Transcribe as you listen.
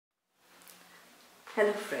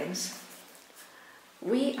Hello friends,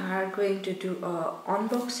 we are going to do a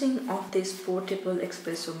unboxing of this portable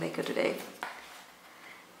espresso maker today.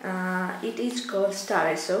 It is called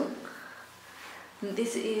Espresso.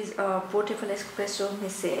 This is a portable espresso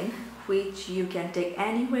machine which you can take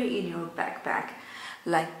anywhere in your backpack,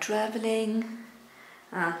 like traveling,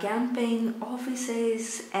 camping,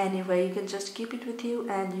 offices, anywhere. You can just keep it with you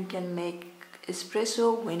and you can make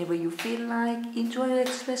espresso whenever you feel like. Enjoy your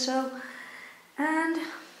espresso and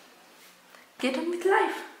get on with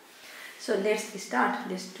life. So let's start.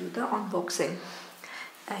 Let's do the unboxing.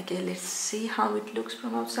 Okay, let's see how it looks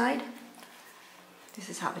from outside. This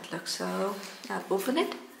is how it looks. So I'll open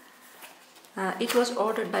it. It was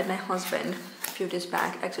ordered by my husband a few days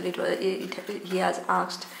back. Actually, he has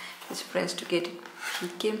asked his friends to get it. He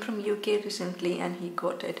came from UK recently and he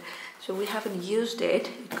got it. So we haven't used it.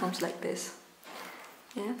 It comes like this.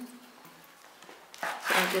 Yeah.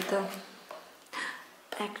 So I'll get the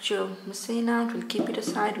actual machine out. We'll keep it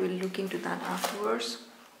aside. We'll look into that afterwards.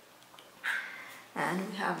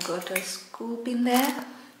 And we have got a scoop in there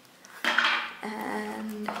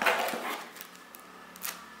and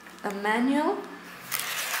a manual.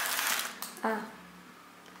 And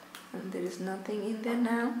there is nothing in there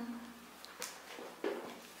now.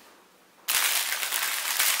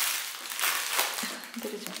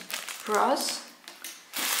 There is a brush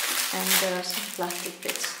and there are some plastic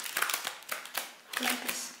bits like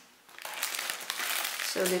this.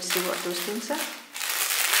 So let's see what those things are.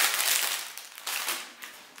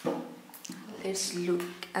 Let's look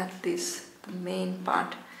at this, the main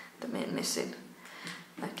part, the main machine.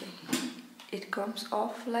 Okay, it comes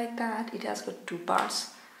off like that. It has got two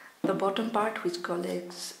parts. The bottom part, which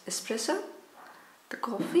collects espresso, the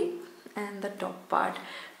coffee, and the top part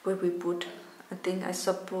where we put, I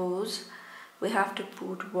suppose we have to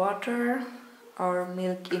put water or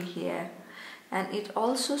milk in here. And it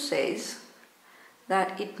also says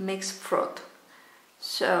that it makes froth.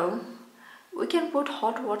 So we can put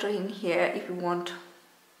hot water in here if you want,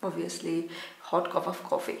 obviously, hot cup of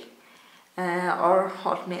coffee or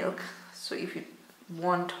hot milk. So if you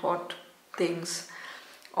want hot things,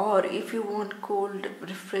 or if you want cold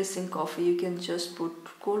refreshing coffee, you can just put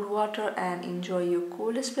cold water and enjoy your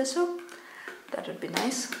cold espresso. That would be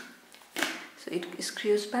nice. So it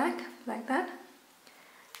screws back like that.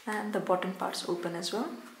 And the bottom part's open as well.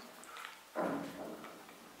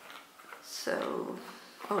 So,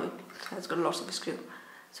 it has got lots of screw.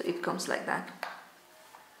 So it comes like that.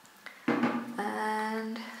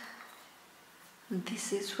 And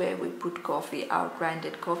this is where we put coffee, our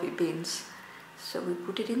grinded coffee beans. So we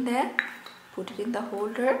put it in there, put it in the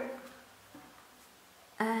holder,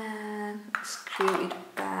 and screw it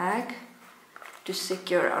back to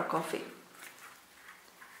secure our coffee.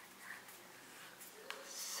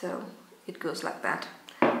 So it goes like that.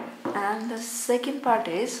 And the second part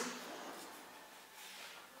is,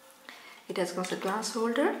 it has got a glass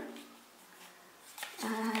holder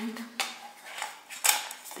and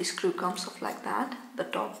the screw comes off like that, the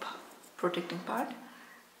top protecting part,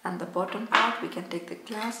 and the bottom part we can take the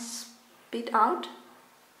glass bit out.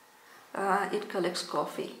 It collects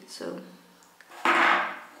coffee, so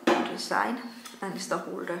put it aside, and it's the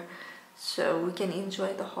holder. So we can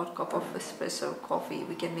enjoy the hot cup of espresso coffee.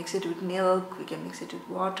 We can mix it with milk, we can mix it with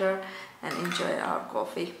water and enjoy our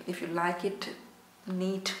coffee. If you like it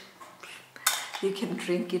neat, you can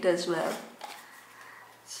drink it as well.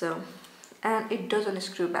 So, and it doesn't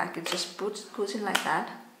screw back, it just goes in like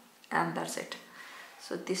that, and that's it.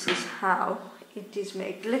 So this is how it is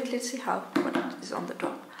made. Let's see what it is on the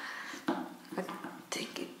top. I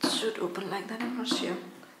think it should open like that, I'm not sure.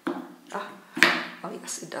 Oh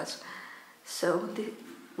yes, it does. So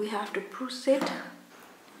we have to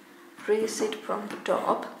raise it from the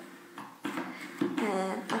top,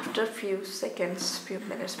 and after a few seconds, few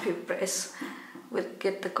minutes, few press, we'll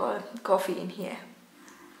get the coffee in here.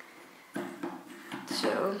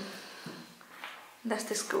 So that's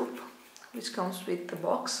the scoop which comes with the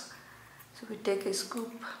box. So we take a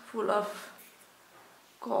scoop full of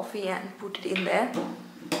coffee and put it in there,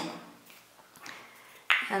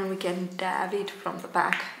 and we can dab it from the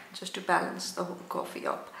back just to balance the whole coffee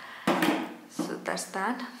up. So that's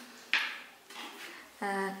that.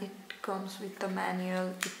 And it comes with the manual.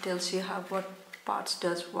 It tells you what parts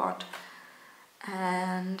does what,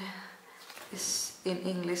 and it's in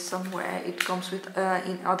English somewhere. It comes with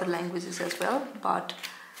in other languages as well, but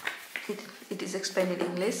it is explained in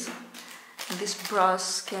English. And this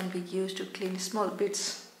brush can be used to clean small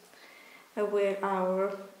bits where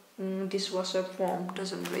our dishwasher foam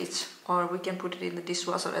doesn't reach, or we can put it in the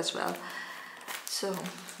dishwasher as well. So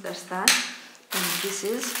that's that. And this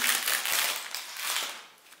is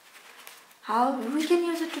how we can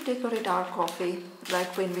use it to decorate our coffee,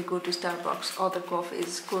 like when we go to Starbucks, other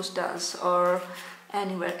coffees, Costas, or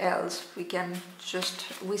anywhere else.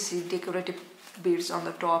 We see decorative beads on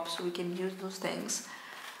the top, so we can use those things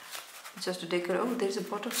just to decorate. Oh, there's a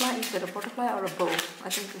butterfly. Is there a butterfly or a bow? I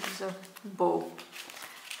think this is a bow.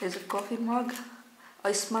 There's a coffee mug,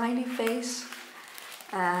 a smiley face,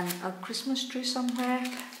 and a Christmas tree somewhere.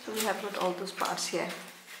 So we have got all those parts here.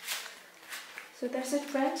 So that's it,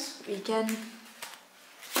 friends. We can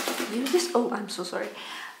use this. Oh, I'm so sorry.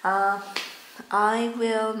 I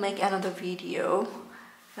will make another video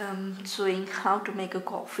showing how to make a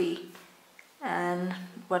coffee and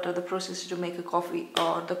what are the processes to make a coffee,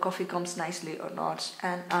 or the coffee comes nicely or not,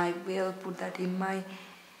 and I will put that in my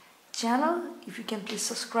channel. If you can please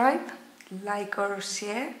subscribe, like or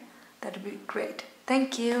share, that would be great.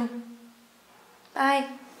 Thank you. Bye.